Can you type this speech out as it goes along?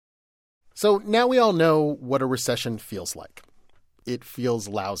So now we all know what a recession feels like. It feels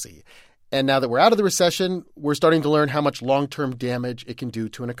lousy. And now that we're out of the recession, we're starting to learn how much long-term damage it can do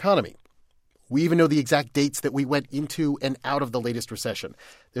to an economy. We even know the exact dates that we went into and out of the latest recession.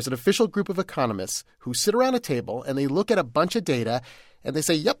 There's an official group of economists who sit around a table and they look at a bunch of data and they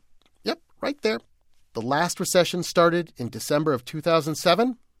say, yep, right there. The last recession started in December of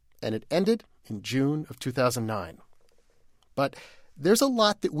 2007 and it ended in June of 2009. But there's a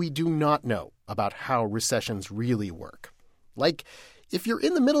lot that we do not know about how recessions really work. Like, if you're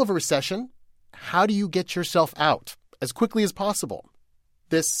in the middle of a recession, how do you get yourself out as quickly as possible?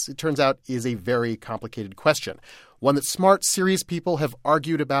 This, it turns out, is a very complicated question, one that smart, serious people have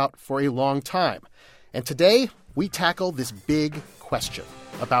argued about for a long time. And today, we tackle this big question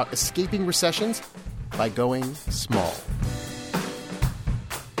about escaping recessions by going small.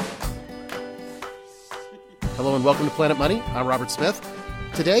 Hello and welcome to Planet Money. I'm Robert Smith.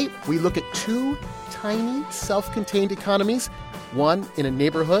 Today, we look at two tiny, self-contained economies, one in a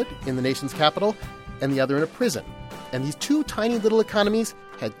neighborhood in the nation's capital and the other in a prison. And these two tiny little economies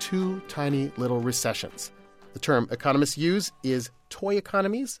had two tiny little recessions. The term economists use is toy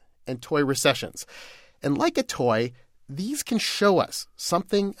economies and toy recessions. And like a toy, these can show us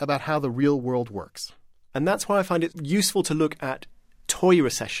something about how the real world works. And that's why I find it useful to look at toy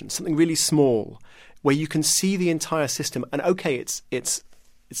recessions, something really small, where you can see the entire system. And okay, it's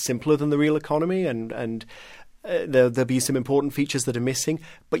simpler than the real economy, and there'll be some important features that are missing,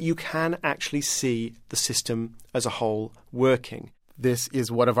 but you can actually see the system as a whole working. This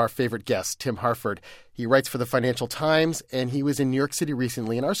is one of our favorite guests, Tim Harford. He writes for the Financial Times, and he was in New York City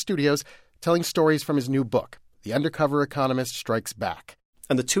recently in our studios telling stories from his new book, The Undercover Economist Strikes Back.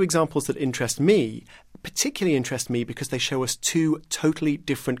 And the two examples that particularly interest me because they show us two totally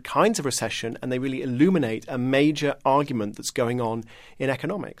different kinds of recession, and they really illuminate a major argument that's going on in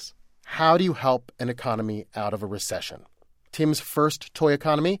economics. How do you help an economy out of a recession? Tim's first toy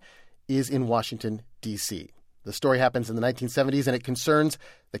economy is in Washington, D.C. The story happens in the 1970s, and it concerns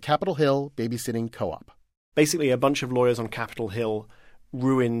the Capitol Hill Babysitting Co-op. Basically, a bunch of lawyers on Capitol Hill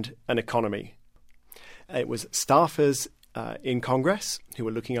ruined an economy. It was staffers in Congress who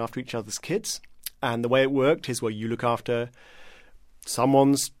were looking after each other's kids. And the way it worked is where you look after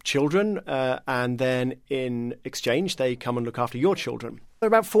someone's children, and then in exchange, they come and look after your children. There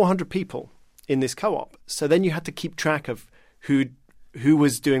are about 400 people in this co-op. So then you had to keep track of who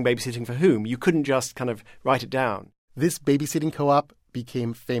was doing babysitting for whom. You couldn't just kind of write it down. This babysitting co-op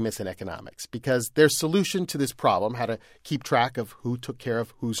became famous in economics because their solution to this problem, how to keep track of who took care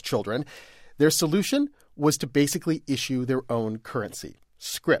of whose children, their solution was to basically issue their own currency,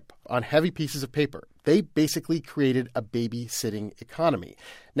 scrip, on heavy pieces of paper. They basically created a babysitting economy.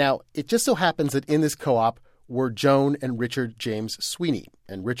 Now, it just so happens that in this co-op were Joan and Richard James Sweeney,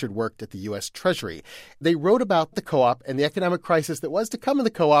 and Richard worked at the U.S. Treasury. They wrote about the co-op and the economic crisis that was to come in the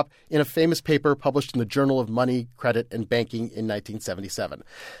co-op in a famous paper published in the Journal of Money, Credit, and Banking in 1977.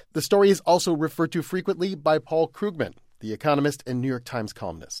 The story is also referred to frequently by Paul Krugman, the economist and New York Times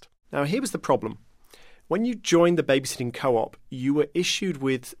columnist. Now, here was the problem. When you joined the babysitting co-op, you were issued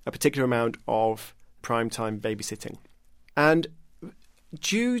with a particular amount of primetime babysitting. And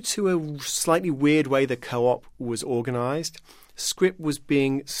due to a slightly weird way the co-op was organized, scrip was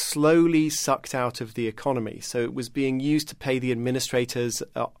being slowly sucked out of the economy. So it was being used to pay the administrators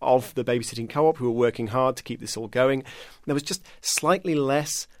of the babysitting co-op who were working hard to keep this all going. There was just slightly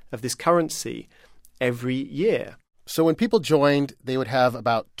less of this currency every year. So when people joined, they would have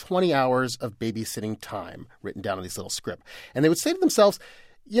about 20 hours of babysitting time written down on these little script. And they would say to themselves,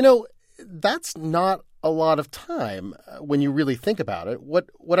 that's not a lot of time when you really think about it.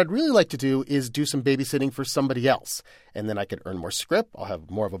 What I'd really like to do is do some babysitting for somebody else. And then I could earn more scrip. I'll have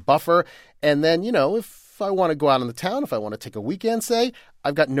more of a buffer. And then, if I want to go out in the town, if I want to take a weekend, say,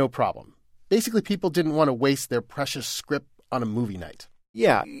 I've got no problem. Basically, people didn't want to waste their precious scrip on a movie night.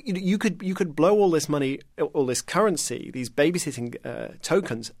 Yeah, you could blow all this money, all this currency, these babysitting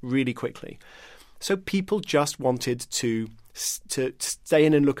tokens really quickly. So people just wanted to stay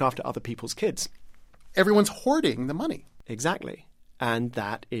in and look after other people's kids. Everyone's hoarding the money. Exactly. And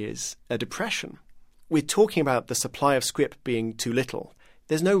that is a depression. We're talking about the supply of scrip being too little.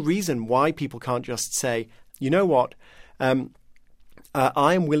 There's no reason why people can't just say, you know what, I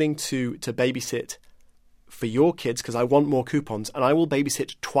am willing to babysit for your kids because I want more coupons, and I will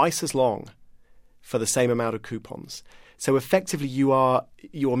babysit twice as long for the same amount of coupons. So effectively,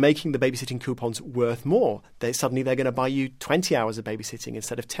 you're making the babysitting coupons worth more. Suddenly they're going to buy you 20 hours of babysitting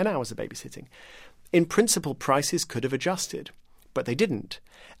instead of 10 hours of babysitting. In principle, prices could have adjusted. But they didn't,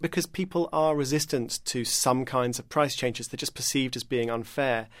 because people are resistant to some kinds of price changes. They're just perceived as being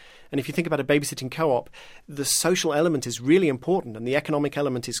unfair. And if you think about a babysitting co-op, the social element is really important and the economic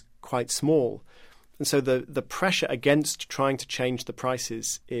element is quite small. And so the pressure against trying to change the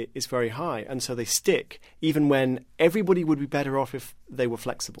prices is very high. And so they stick, even when everybody would be better off if they were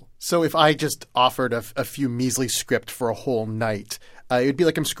flexible. So if I just offered a few measly script for a whole night, it would be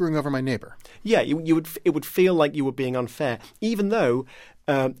like I'm screwing over my neighbor. Yeah, it would feel like you were being unfair, even though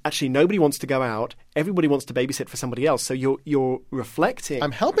actually nobody wants to go out. Everybody wants to babysit for somebody else. So you're reflecting.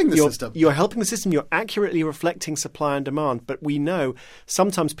 I'm helping the system. You're helping the system. You're accurately reflecting supply and demand. But we know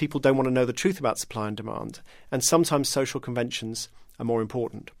sometimes people don't want to know the truth about supply and demand. And sometimes social conventions are more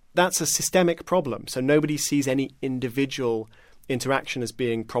important. That's a systemic problem. So nobody sees any individual interaction as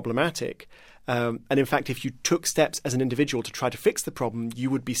being problematic. And in fact, if you took steps as an individual to try to fix the problem, you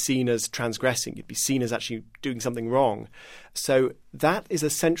would be seen as transgressing. You'd be seen as actually doing something wrong. So that is a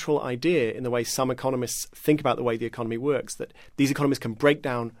central idea in the way some economists think about the way the economy works, that these economies can break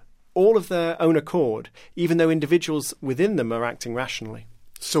down all of their own accord, even though individuals within them are acting rationally.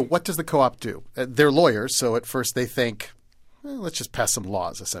 So what does the co-op do? They're lawyers, so at first they think, let's just pass some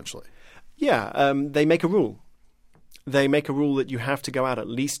laws, essentially. Yeah, they make a rule. They make a rule that you have to go out at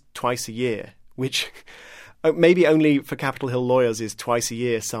least twice a year, which maybe only for Capitol Hill lawyers is twice a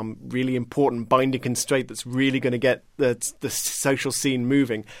year some really important binding constraint that's really going to get the social scene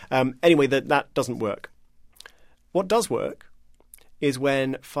moving. Anyway, that doesn't work. What does work is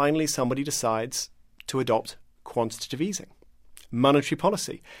when finally somebody decides to adopt quantitative easing, monetary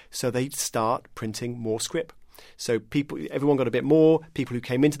policy. So they start printing more scrip. So everyone got a bit more. People who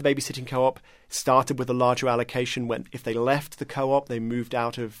came into the babysitting co-op started with a larger allocation. If they left the co-op, they moved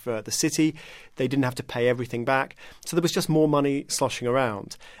out of the city. They didn't have to pay everything back. So there was just more money sloshing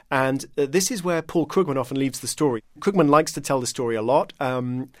around. And this is where Paul Krugman often leaves the story. Krugman likes to tell the story a lot.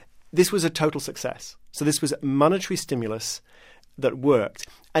 This was a total success. So this was monetary stimulus that worked.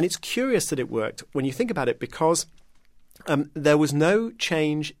 And it's curious that it worked when you think about it, because there was no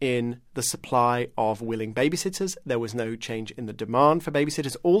change in the supply of willing babysitters. There was no change in the demand for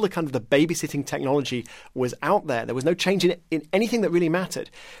babysitters. All the kind of the babysitting technology was out there. There was no change in anything that really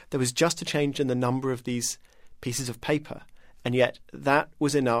mattered. There was just a change in the number of these pieces of paper. And yet that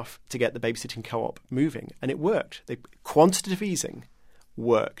was enough to get the babysitting co-op moving. And it worked. Quantitative easing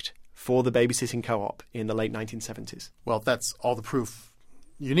worked for the babysitting co-op in the late 1970s. Well, that's all the proof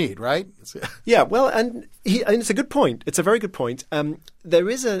you need, right? Yeah, well, and it's a good point. It's a very good point. There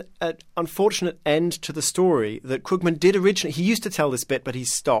is an unfortunate end to the story that Krugman did originally. He used to tell this bit, but he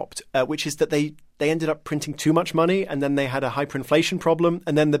stopped, which is that they ended up printing too much money, and then they had a hyperinflation problem,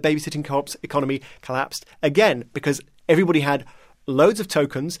 and then the babysitting co-op's economy collapsed again because everybody had loads of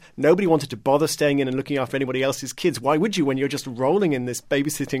tokens. Nobody wanted to bother staying in and looking after anybody else's kids. Why would you when you're just rolling in this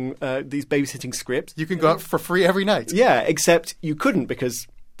these babysitting scripts? You can go out for free every night. Yeah, except you couldn't because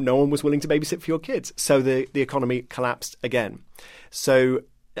no one was willing to babysit for your kids. So the economy collapsed again. So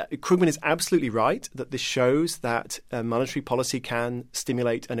Krugman is absolutely right that this shows that monetary policy can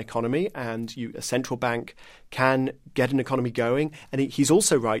stimulate an economy and a central bank can get an economy going. And he's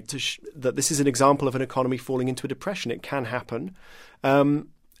also right that this is an example of an economy falling into a depression. It can happen.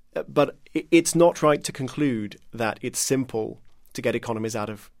 But it's not right to conclude that it's simple to get economies out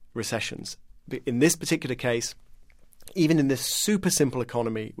of recessions. In this particular case, even in this super simple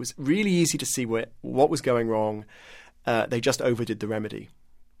economy, it was really easy to see what was going wrong. They just overdid the remedy.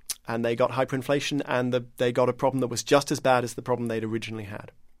 And they got hyperinflation, and they got a problem that was just as bad as the problem they'd originally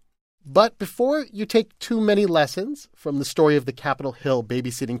had. But before you take too many lessons from the story of the Capitol Hill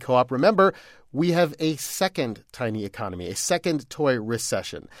babysitting co-op, remember, we have a second tiny economy, a second toy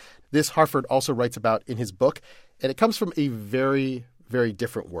recession. This Harford also writes about in his book, and it comes from a very, very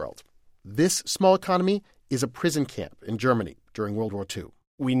different world. This small economy is a prison camp in Germany during World War II.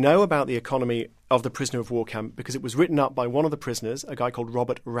 We know about the economy of the prisoner of war camp because it was written up by one of the prisoners, a guy called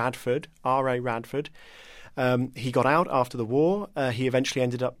Robert Radford, R.A. Radford. He got out after the war. He eventually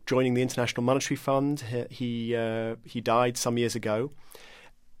ended up joining the International Monetary Fund. He died some years ago.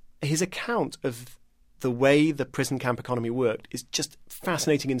 His account of the way the prison camp economy worked is just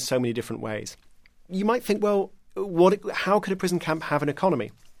fascinating in so many different ways. You might think, well, how could a prison camp have an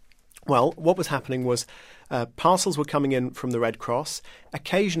economy? Well, what was happening was parcels were coming in from the Red Cross.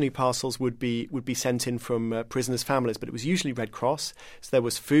 Occasionally, parcels would be sent in from prisoners' families, but it was usually Red Cross. So there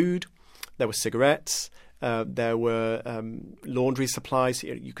was food, there were cigarettes, there were laundry supplies.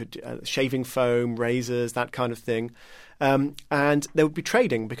 You could shaving foam, razors, that kind of thing. And there would be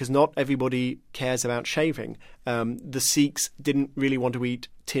trading because not everybody cares about shaving. The Sikhs didn't really want to eat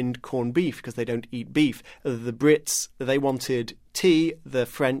tinned corned beef because they don't eat beef. The Brits, they wanted tea. The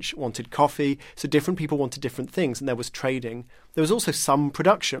French wanted coffee. So different people wanted different things, and there was trading. There was also some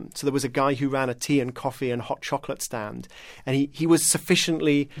production. So there was a guy who ran a tea and coffee and hot chocolate stand, and he was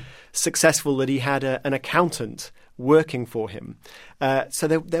sufficiently successful that he had an accountant working for him. So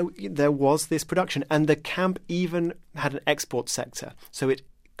there was this production, and the camp even had an export sector. So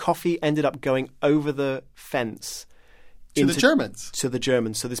coffee ended up going over the fence to the Germans. To the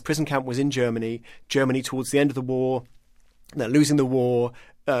Germans. So this prison camp was in Germany. Germany towards the end of the war. They're losing the war.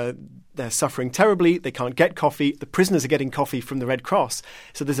 They're suffering terribly. They can't get coffee. The prisoners are getting coffee from the Red Cross.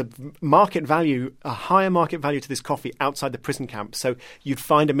 So there's a higher market value to this coffee outside the prison camp. So you'd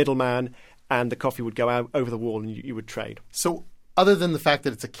find a middleman, and the coffee would go out over the wall, and you would trade. So other than the fact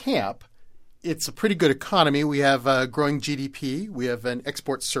that it's a camp, it's a pretty good economy. We have a growing GDP. We have an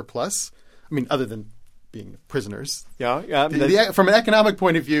export surplus. I mean, other than being prisoners. Yeah. From an economic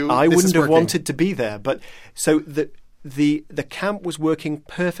point of view, I wouldn't have wanted to be there. But so the camp was working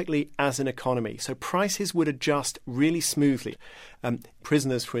perfectly as an economy. So prices would adjust really smoothly.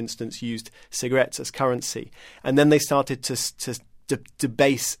 Prisoners, for instance, used cigarettes as currency. And then they started to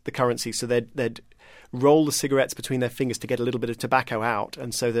debase the currency. So they'd roll the cigarettes between their fingers to get a little bit of tobacco out.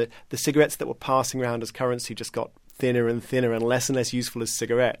 And so the cigarettes that were passing around as currency just got thinner and thinner and less useful as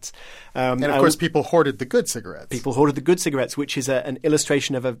cigarettes. And of course, people hoarded the good cigarettes. People hoarded the good cigarettes, which is an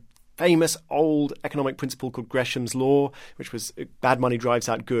illustration of a famous old economic principle called Gresham's Law, which was bad money drives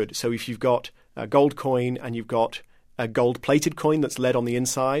out good. So if you've got a gold coin and you've got a gold-plated coin that's lead on the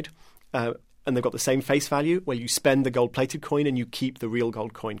inside, and they've got the same face value, well, you spend the gold-plated coin and you keep the real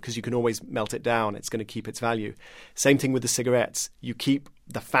gold coin because you can always melt it down. It's going to keep its value. Same thing with the cigarettes. You keep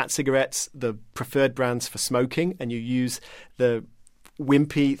the fat cigarettes, the preferred brands for smoking, and you use the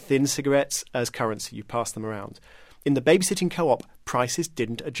wimpy, thin cigarettes as currency. You pass them around. In the babysitting co-op, prices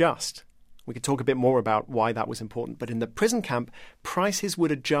didn't adjust. We could talk a bit more about why that was important. But in the prison camp, prices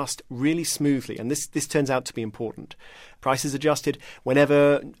would adjust really smoothly. And this turns out to be important. Prices adjusted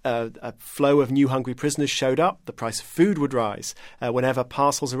whenever a flow of new hungry prisoners showed up, the price of food would rise. Whenever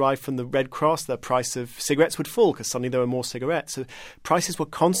parcels arrived from the Red Cross, the price of cigarettes would fall because suddenly there were more cigarettes. So prices were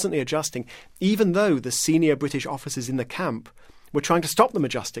constantly adjusting, even though the senior British officers in the camp were trying to stop them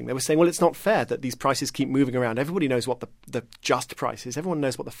adjusting. They were saying, well, it's not fair that these prices keep moving around. Everybody knows what the just price is. Everyone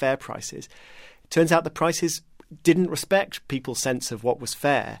knows what the fair price is. It turns out the prices didn't respect people's sense of what was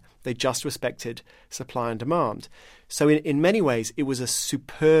fair. They just respected supply and demand. So in many ways, it was a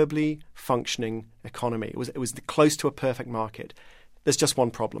superbly functioning economy. It was close to a perfect market. There's just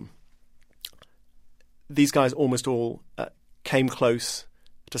one problem. These guys almost all came close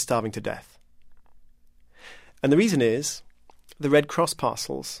to starving to death. And the reason is the Red Cross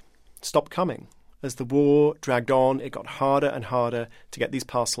parcels stopped coming. As the war dragged on, it got harder and harder to get these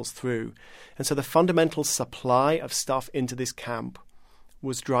parcels through. And so the fundamental supply of stuff into this camp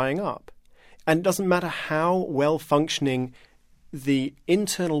was drying up. And it doesn't matter how well functioning the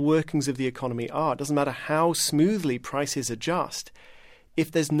internal workings of the economy are, it doesn't matter how smoothly prices adjust,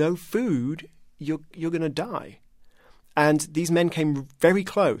 if there's no food, you're going to die. And these men came very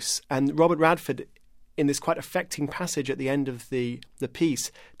close. And Robert Radford, in this quite affecting passage at the end of the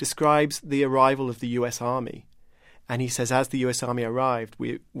piece, describes the arrival of the US Army. And he says, as the US Army arrived,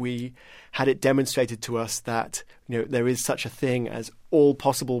 we had it demonstrated to us that there is such a thing as all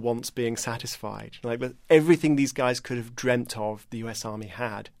possible wants being satisfied. Like everything these guys could have dreamt of, the US Army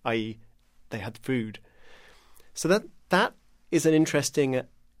had, i.e. they had food. So that is an interesting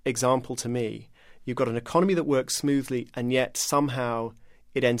example to me. You've got an economy that works smoothly, and yet somehow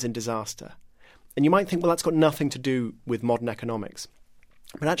it ends in disaster. And you might think, well, that's got nothing to do with modern economics.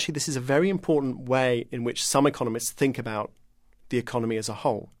 But actually, this is a very important way in which some economists think about the economy as a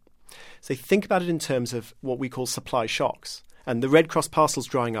whole. So they think about it in terms of what we call supply shocks. And the Red Cross parcels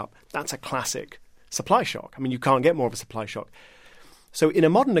drying up, that's a classic supply shock. I mean, you can't get more of a supply shock. So in a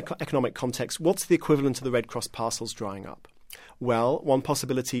modern economic context, what's the equivalent of the Red Cross parcels drying up? Well, one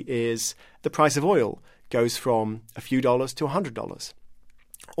possibility is the price of oil goes from a few dollars to $100.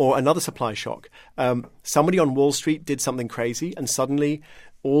 Or another supply shock. Somebody on Wall Street did something crazy, and suddenly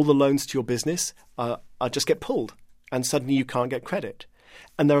all the loans to your business just get pulled, and suddenly you can't get credit.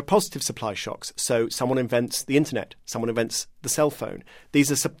 And there are positive supply shocks. So someone invents the internet, someone invents the cell phone.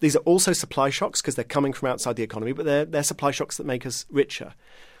 These are also supply shocks because they're coming from outside the economy, but they're supply shocks that make us richer.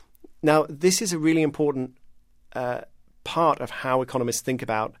 Now, this is a really important part of how economists think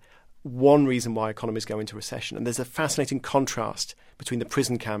about one reason why economies go into recession. And there's a fascinating contrast between the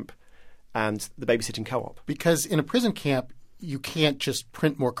prison camp and the babysitting co-op. Because in a prison camp, you can't just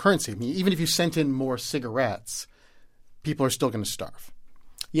print more currency. I mean, even if you sent in more cigarettes, people are still going to starve.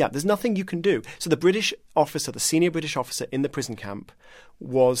 Yeah, there's nothing you can do. So the British officer, the senior British officer in the prison camp,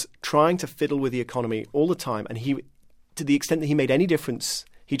 was trying to fiddle with the economy all the time. And he, to the extent that he made any difference,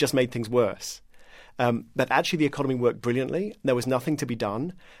 he just made things worse. But actually the economy worked brilliantly. There was nothing to be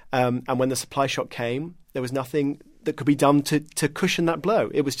done. And when the supply shock came, there was nothing that could be done to cushion that blow.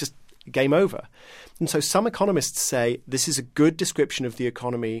 It was just game over. And so some economists say this is a good description of the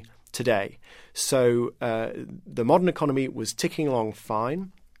economy today. So the modern economy was ticking along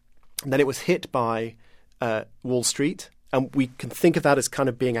fine. And then it was hit by Wall Street. And we can think of that as kind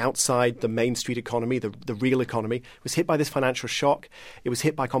of being outside the Main Street economy, the real economy. It was hit by this financial shock. It was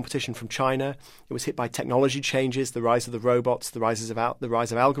hit by competition from China. It was hit by technology changes, the rise of the robots, the rise of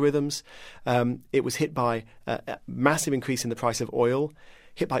algorithms. It was hit by a massive increase in the price of oil,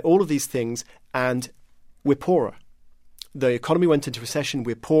 hit by all of these things, and we're poorer. The economy went into recession,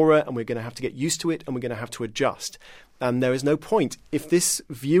 we're poorer, and we're going to have to get used to it, and we're going to have to adjust. And there is no point, if this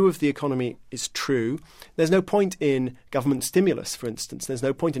view of the economy is true, there's no point in government stimulus, for instance. There's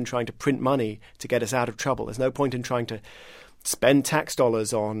no point in trying to print money to get us out of trouble. There's no point in trying to spend tax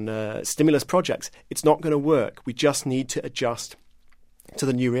dollars on stimulus projects. It's not going to work. We just need to adjust to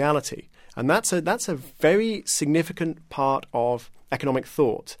the new reality. And that's a very significant part of economic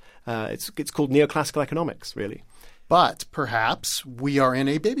thought. It's called neoclassical economics, really. But perhaps we are in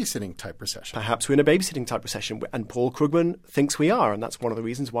a babysitting type recession. Perhaps we're in a babysitting type recession. And Paul Krugman thinks we are. And that's one of the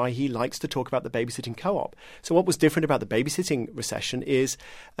reasons why he likes to talk about the babysitting co-op. So what was different about the babysitting recession is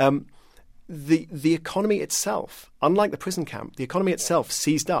the economy itself, unlike the prison camp, the economy itself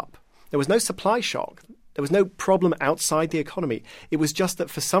seized up. There was no supply shock. There was no problem outside the economy. It was just that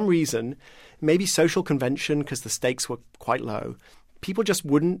for some reason, maybe social convention, because the stakes were quite low, people just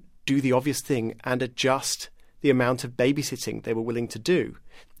wouldn't do the obvious thing and adjust the amount of babysitting they were willing to do.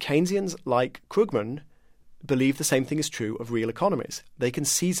 Keynesians like Krugman believe the same thing is true of real economies. They can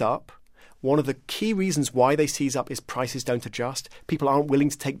seize up. One of the key reasons why they seize up is prices don't adjust. People aren't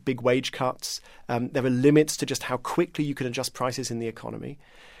willing to take big wage cuts. There are limits to just how quickly you can adjust prices in the economy.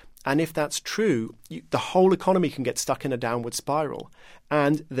 And if that's true, the whole economy can get stuck in a downward spiral.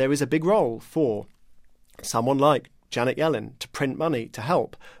 And there is a big role for someone like Janet Yellen to print money to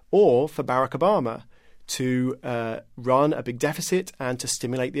help, or for Barack Obama to run a big deficit and to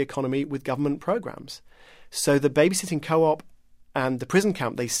stimulate the economy with government programs. So the babysitting co-op and the prison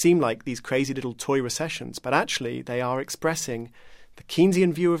camp, they seem like these crazy little toy recessions, but actually they are expressing the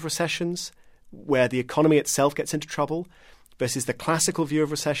Keynesian view of recessions, where the economy itself gets into trouble, versus the classical view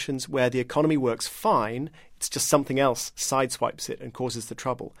of recessions, where the economy works fine, it's just something else sideswipes it and causes the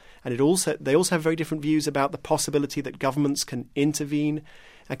trouble. And they also have very different views about the possibility that governments can intervene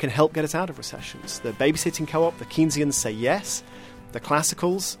and can help get us out of recessions. The babysitting co-op, the Keynesians say yes. The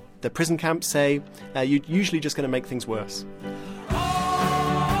classicals, the prison camps say you're usually just going to make things worse.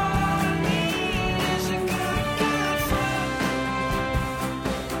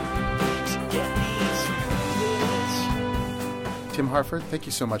 Tim Harford, thank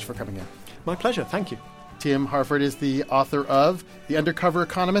you so much for coming in. My pleasure. Thank you. Tim Harford is the author of The Undercover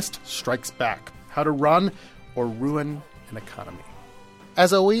Economist Strikes Back: How to Run or Ruin an Economy.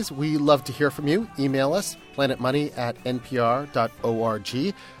 As always, we love to hear from you. Email us,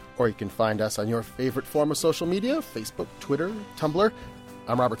 planetmoney@npr.org, or you can find us on your favorite form of social media, Facebook, Twitter, Tumblr.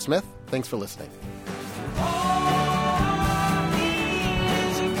 I'm Robert Smith. Thanks for listening.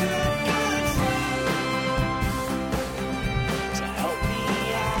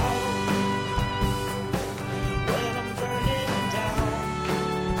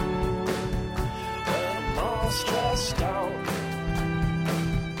 Stressed out.